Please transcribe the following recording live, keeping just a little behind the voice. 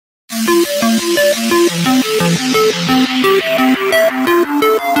Hey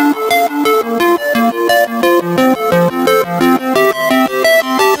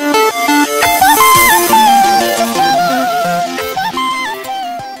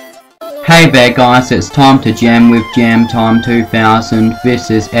there guys, it's time to jam with Jam Time 2000. This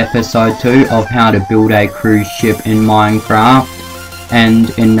is episode 2 of how to build a cruise ship in Minecraft. And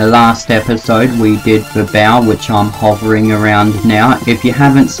in the last episode we did the bow, which I'm hovering around now. If you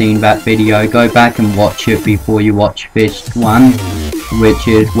haven't seen that video, go back and watch it before you watch this one, which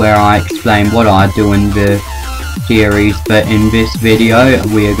is where I explain what I do in the series. But in this video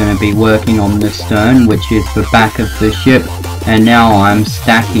we are going to be working on the stern, which is the back of the ship. And now I'm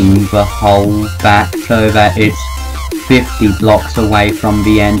stacking the whole back so that it's 50 blocks away from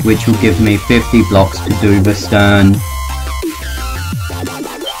the end, which will give me 50 blocks to do the stern.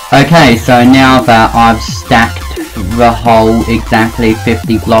 Okay, so now that I've stacked the whole exactly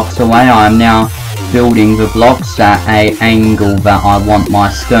 50 blocks away, I'm now building the blocks at an angle that I want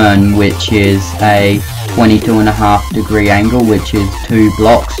my stern, which is a 22.5 angle, which is 2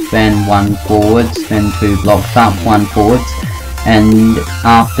 blocks, then 1 forwards, then 2 blocks up, 1 forwards. And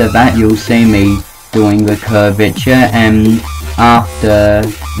after that you'll see me doing the curvature, and after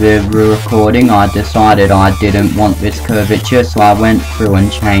the recording I decided I didn't want this curvature, so I went through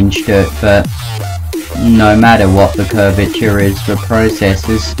and changed it. But no matter what the curvature is, the process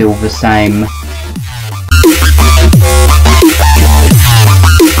is still the same.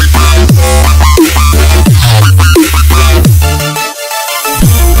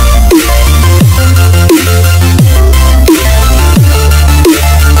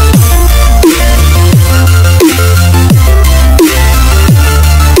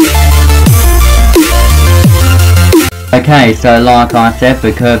 Okay, so like I said,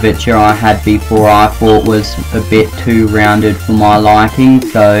 the curvature I had before I thought was a bit too rounded for my liking,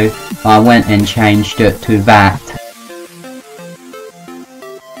 so I went and changed it to that.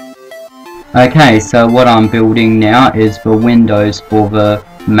 Okay, so what I'm building now is the windows for the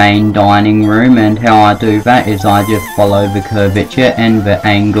main dining room, and how I do that is I just follow the curvature and the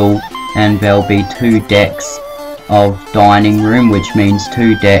angle, and there'll be 2 decks of dining room, which means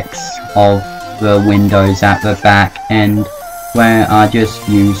 2 decks of the windows at the back, and where I just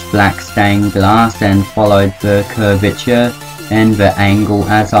used black stained glass and followed the curvature and the angle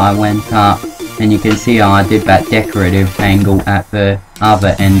as I went up. And you can see I did that decorative angle at the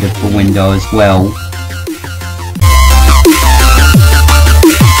other end of the window as well.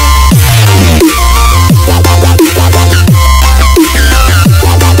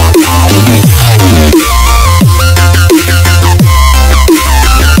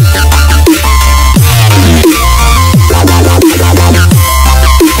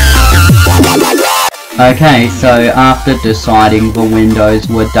 Okay, so after deciding the windows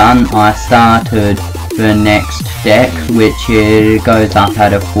were done, I started the next deck, which goes up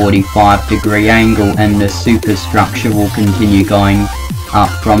at a 45° angle, and the superstructure will continue going up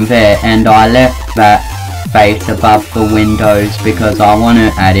from there. And I left that space above the windows because I want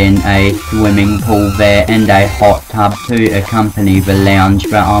to add in a swimming pool there and a hot tub to accompany the lounge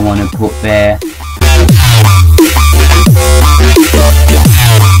that I want to put there.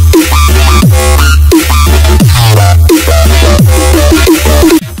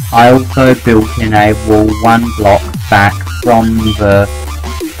 I also built in a wall 1 block back from the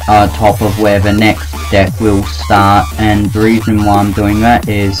top of where the next deck will start, and the reason why I'm doing that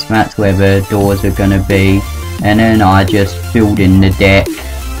is that's where the doors are going to be, and then I just filled in the deck.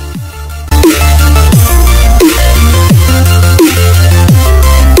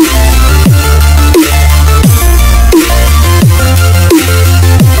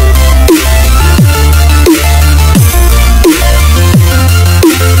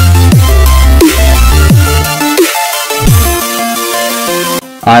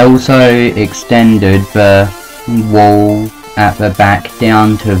 I also extended the wall at the back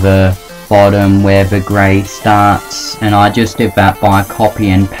down to the bottom where the grey starts, and I just did that by copy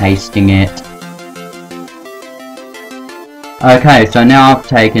and pasting it. Okay, so now I've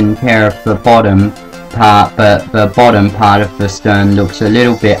taken care of the bottom part, but the bottom part of the stern looks a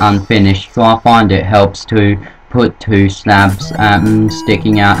little bit unfinished, so I find it helps to put 2 slabs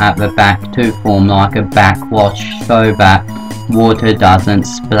sticking out at the back to form like a backwash, so that water doesn't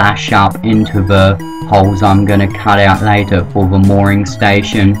splash up into the holes I'm going to cut out later for the mooring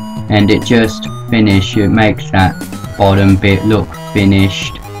station, and it just it makes that bottom bit look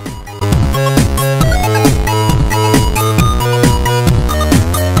finished.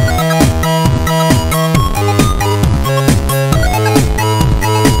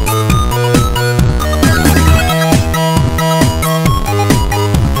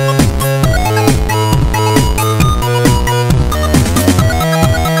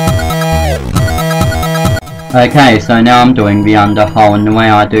 Okay, so now I'm doing the underhull, and the way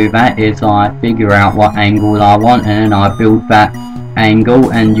I do that is I figure out what angle I want and then I build that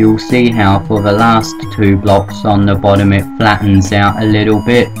angle, and you'll see how for the last two blocks on the bottom it flattens out a little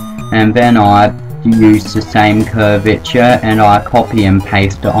bit, and then I use the same curvature and I copy and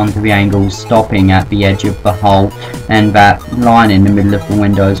paste it onto the angle stopping at the edge of the hull, and that line in the middle of the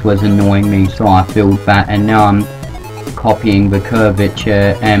windows was annoying me, so I filled that, and now I'm copying the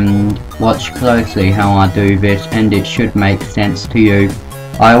curvature, and watch closely how I do this and it should make sense to you.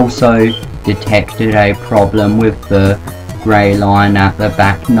 I also detected a problem with the grey line at the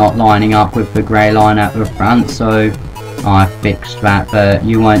back not lining up with the grey line at the front, so I fixed that, but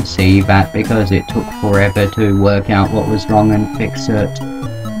you won't see that because it took forever to work out what was wrong and fix it.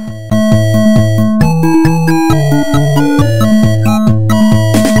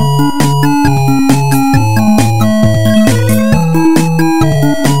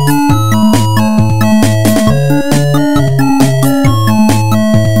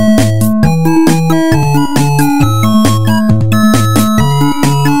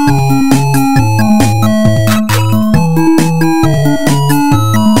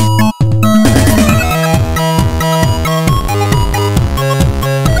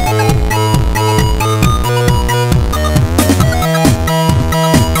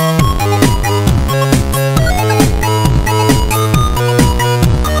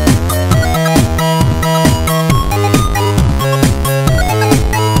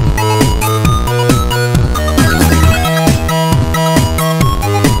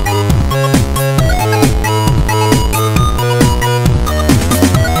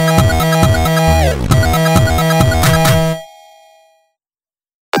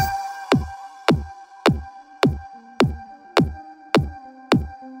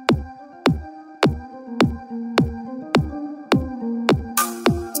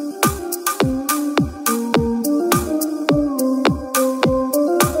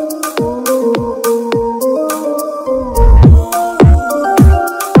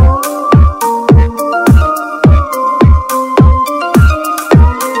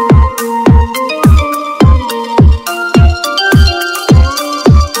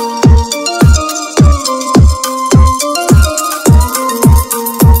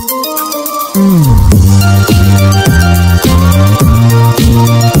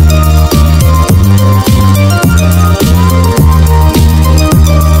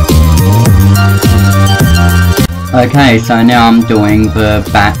 Okay, so now I'm doing the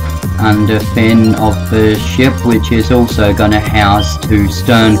back under fin of the ship, which is also going to house two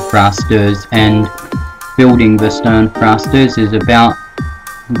stern thrusters, and building the stern thrusters is about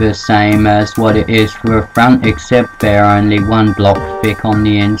the same as what it is for a front, except they're only one block thick on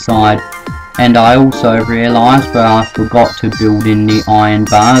the inside. And I also realised that I forgot to build in the iron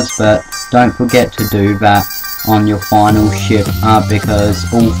bars, but don't forget to do that on your final ship because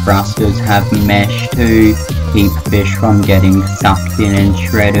all thrusters have mesh to keep fish from getting sucked in and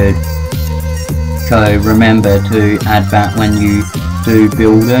shredded. So remember to add that when you do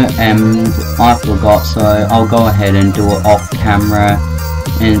build it, and I forgot, so I'll go ahead and do it off camera,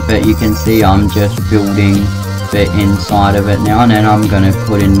 but you can see I'm just building the inside of it now, and then I'm going to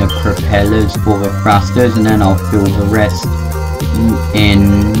put in the propellers for the thrusters, and then I'll fill the rest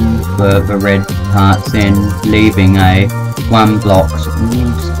in for the red parts in, leaving a one block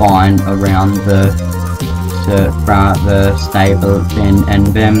spine around the stable fin, and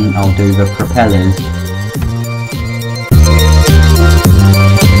then I'll do the propellers.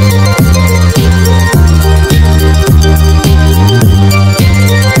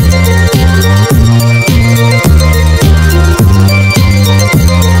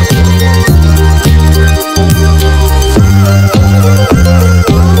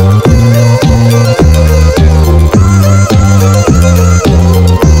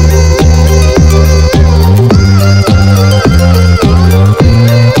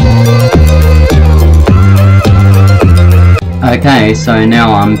 Okay, so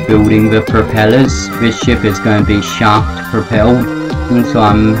now I'm building the propellers. This ship is going to be shaft propelled, and so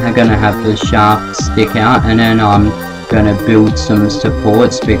I'm going to have the shaft stick out, and then I'm going to build some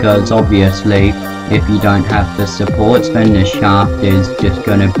supports, because obviously if you don't have the supports then the shaft is just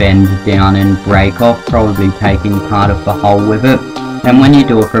going to bend down and break off, probably taking part of the hull with it. And when you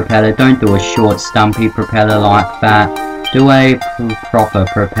do a propeller, don't do a short stumpy propeller like that, do a proper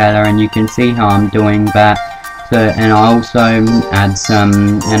propeller, and you can see how I'm doing that. And I also add some,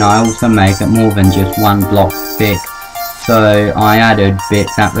 and I also make it more than just one block thick. So I added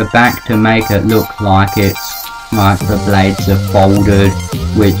bits at the back to make it look like it's like the blades are folded,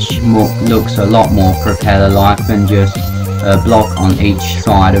 which looks a lot more propeller like than just a block on each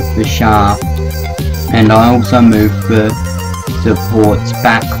side of the shaft. And I also moved the supports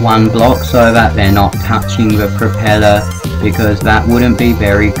back 1 block so that they're not touching the propeller, because that wouldn't be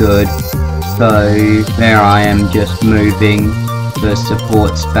very good. So there I am, just moving the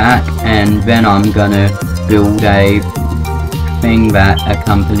supports back, and then I'm gonna build a thing that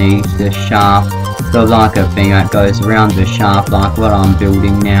accompanies the shaft, so like a thing that goes around the shaft like what I'm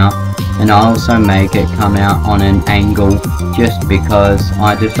building now. And I also make it come out on an angle, just because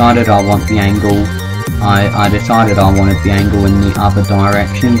I decided I want the angle. I decided I wanted the angle in the other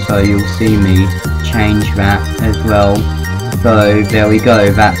direction, so you'll see me change that as well. So there we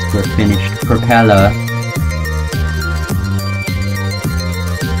go, that's the finished propeller.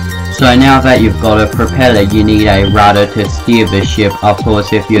 So now that you've got a propeller, you need a rudder to steer the ship. Of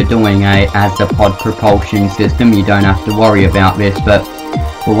course, if you're doing a Azipod propulsion system, you don't have to worry about this, but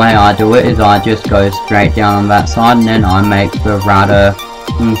the way I do it is I just go straight down on that side, and then I make the rudder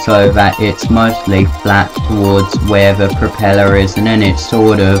so that it's mostly flat towards where the propeller is, and then it's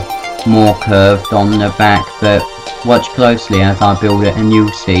sort of more curved on the back. But watch closely as I build it and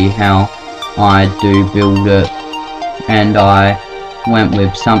you'll see how I do build it. And I went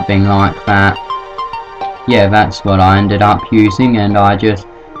with something like that. Yeah, that's what I ended up using, and I just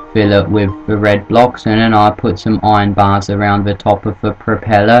fill it with the red blocks, and then I put some iron bars around the top of the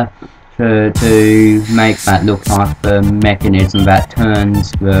propeller to make that look like the mechanism that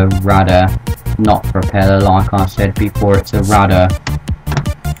turns the rudder, not propeller. Like I said before, it's a rudder.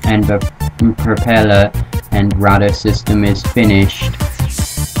 And the propeller and rudder system is finished.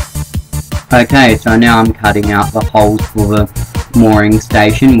 Okay, so now I'm cutting out the holes for the mooring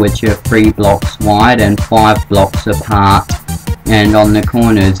station, which are 3 blocks wide and 5 blocks apart. And on the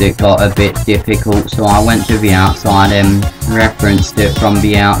corners it got a bit difficult, so I went to the outside and referenced it from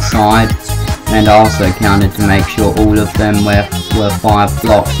the outside, and I also counted to make sure all of them were 5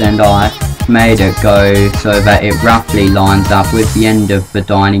 blocks, and I made it go so that it roughly lines up with the end of the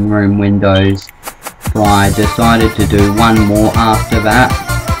dining room windows. So I decided to do 1 more after that,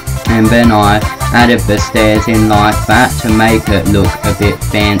 and then I added the stairs in like that to make it look a bit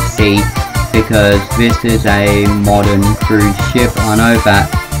fancy, because this is a modern cruise ship. I know that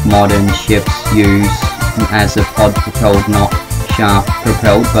modern ships use Azipod propelled, not shaft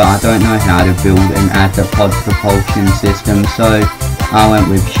propelled, but I don't know how to build an Azipod propulsion system, so I went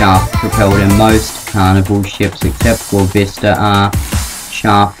with shaft propelled, and most Carnival ships except for Vista are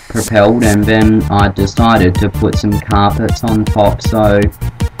shaft propelled. And then I decided to put some carpets on top, so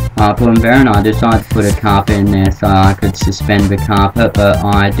I put them there, and I decided to put a carpet in there so I could suspend the carpet, but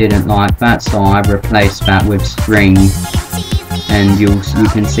I didn't like that, so I replaced that with string. And you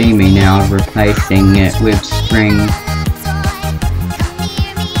can see me now replacing it with string.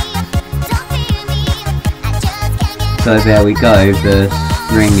 So there we go, the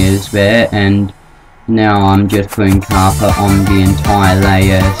string is there, and now I'm just putting carpet on the entire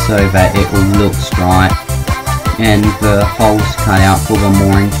layer so that it all looks right. And the holes cut out for the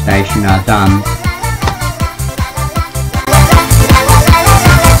mooring station are done.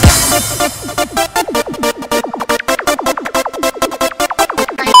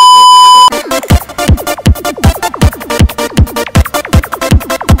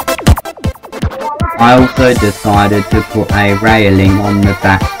 I also decided to put a railing on the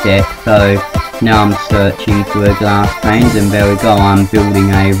back deck, so now I'm searching for the glass panes, and there we go, I'm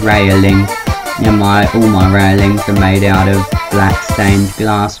building a railing. And all my railings are made out of black stained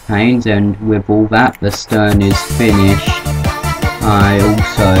glass panes, and with all that, the stern is finished. I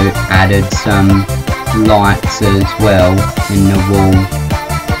also added some lights as well in the wall,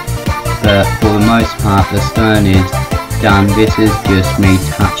 but for the most part the stern is done. This is just me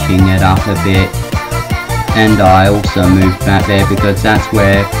touching it up a bit, and I also moved that there because that's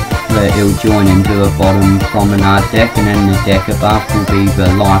where it'll join into the bottom promenade deck, and then the deck above will be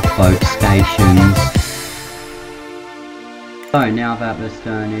the lifeboat stations. So now that the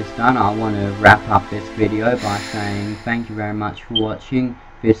stern is done, I want to wrap up this video by saying thank you very much for watching.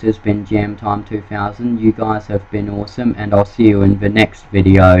 This has been Jamtime 2000. You guys have been awesome, and I'll see you in the next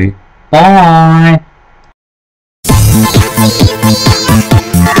video. Bye!